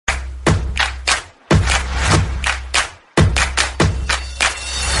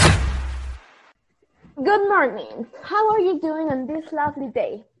Good morning. How are you doing on this lovely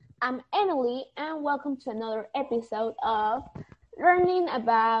day? I'm Emily and welcome to another episode of Learning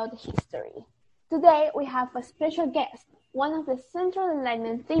About History. Today we have a special guest, one of the Central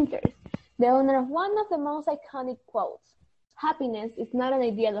Enlightenment thinkers, the owner of one of the most iconic quotes, "Happiness is not an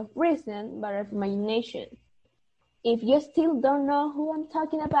ideal of reason, but of imagination." If you still don't know who I'm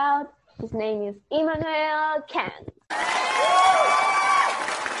talking about, his name is Immanuel Kant.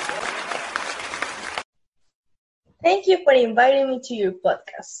 Thank you for inviting me to your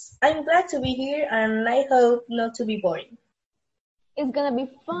podcast. I'm glad to be here and I hope not to be boring. It's gonna be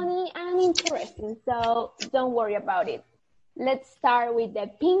funny and interesting, so don't worry about it. Let's start with the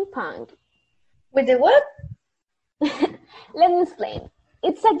ping pong. With the what? Let me explain.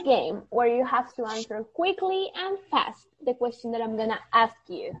 It's a game where you have to answer quickly and fast the question that I'm gonna ask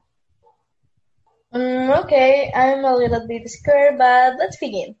you. Okay, I'm a little bit scared, but let's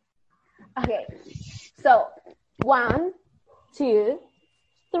begin. Okay, so 1, 2,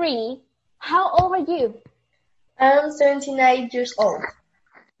 3. How old are you? I'm 79 years old.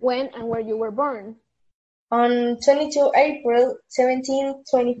 When and where you were born? On 22 April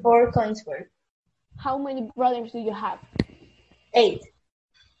 1724, Königsberg. How many brothers do you have? 8.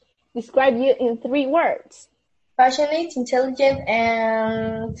 Describe you in 3 words. Passionate, intelligent,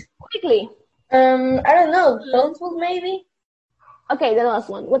 and... Quickly. I don't know, thoughtful maybe? Okay, the last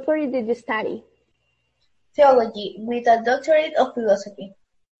one. What career did you study? Theology, with a doctorate of philosophy.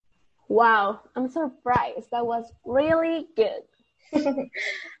 Wow, I'm surprised. That was really good.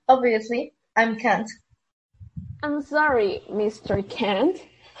 Obviously, I'm Kant. I'm sorry, Mr. Kant.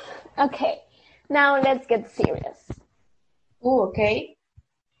 Okay, now let's get serious. Ooh, okay.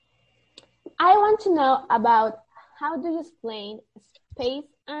 I want to know about how do you explain space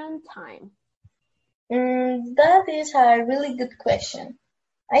and time? That is a really good question.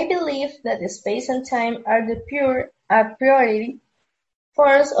 I believe that space and time are the pure, a priori,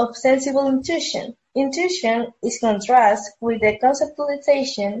 forms of sensible intuition. Intuition is contrast with the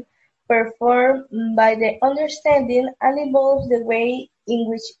conceptualization performed by the understanding and involves the way in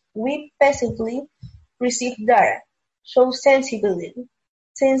which we passively receive data, so sensibility.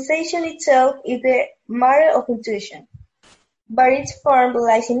 Sensation itself is the matter of intuition, but its form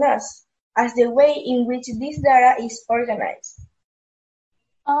lies in us, as the way in which this data is organized.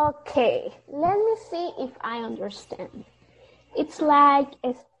 Okay, let me see if I understand. It's like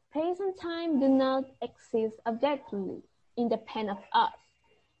space and time do not exist objectively, independent of us,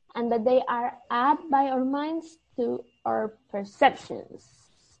 and that they are added by our minds to our perceptions.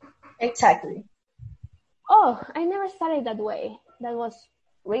 Exactly. Oh, I never started that way. That was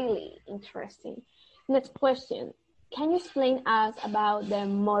really interesting. Next question. Can you explain us about the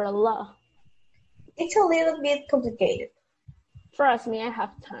moral law? It's a little bit complicated. Trust me, I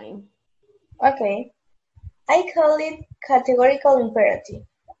have time. Okay. I call it categorical imperative.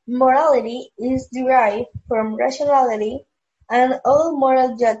 Morality is derived from rationality, and all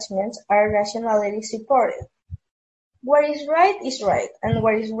moral judgments are rationality supported. What is right, and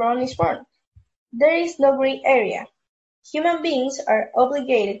what is wrong is wrong. There is no gray area. Human beings are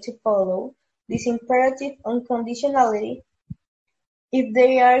obligated to follow this imperative unconditionality if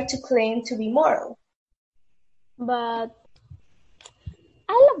they are to claim to be moral. But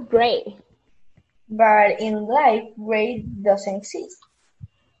I love gray. But in life, gray doesn't exist.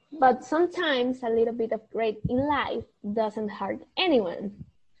 But sometimes a little bit of gray in life doesn't hurt anyone.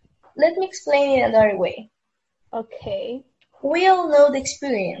 Let me explain it another way. Okay. We all know the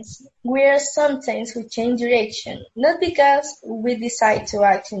experience, where sometimes we change direction, not because we decide to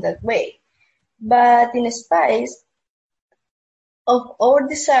act in that way, but in spite of our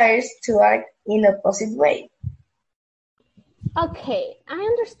desires to act in a opposite way. Okay, I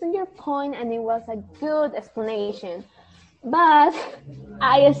understand your point and it was a good explanation, but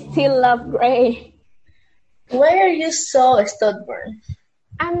I still love gray. Why are you so stubborn?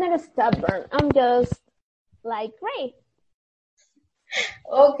 I'm not stubborn, I'm just like gray.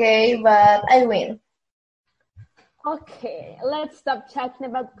 Okay, but I win. Okay, let's stop talking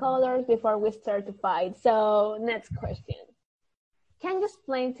about colors before we start to fight. So, next question. Can you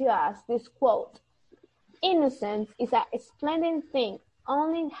explain to us this quote? Innocence is a splendid thing,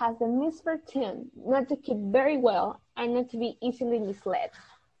 only it has the misfortune not to keep very well and not to be easily misled.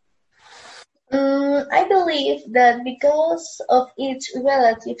 I believe that because of its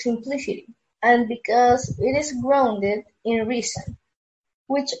relative simplicity, and because it is grounded in reason,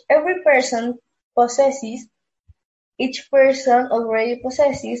 which every person possesses, each person already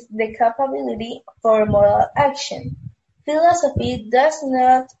possesses the capability for moral action. Philosophy does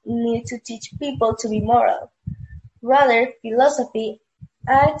not need to teach people to be moral. Rather, philosophy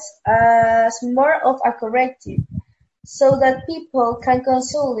acts as more of a corrective, so that people can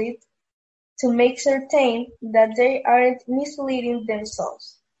consult it to make certain that they aren't misleading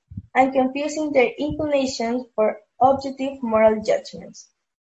themselves and confusing their inclinations for objective moral judgments.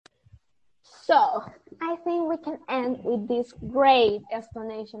 So, I think we can end with this great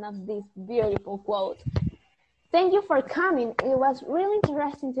explanation of this beautiful quote. Thank you for coming. It was really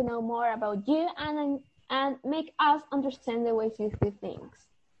interesting to know more about you and make us understand the ways you see things.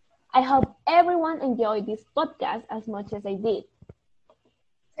 I hope everyone enjoyed this podcast as much as I did.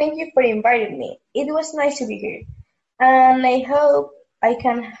 Thank you for inviting me. It was nice to be here, and I hope I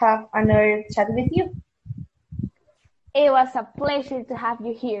can have another chat with you. It was a pleasure to have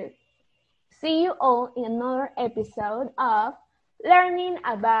you here. See you all in another episode of Learning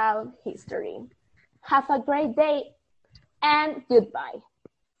About History. Have a great day and goodbye.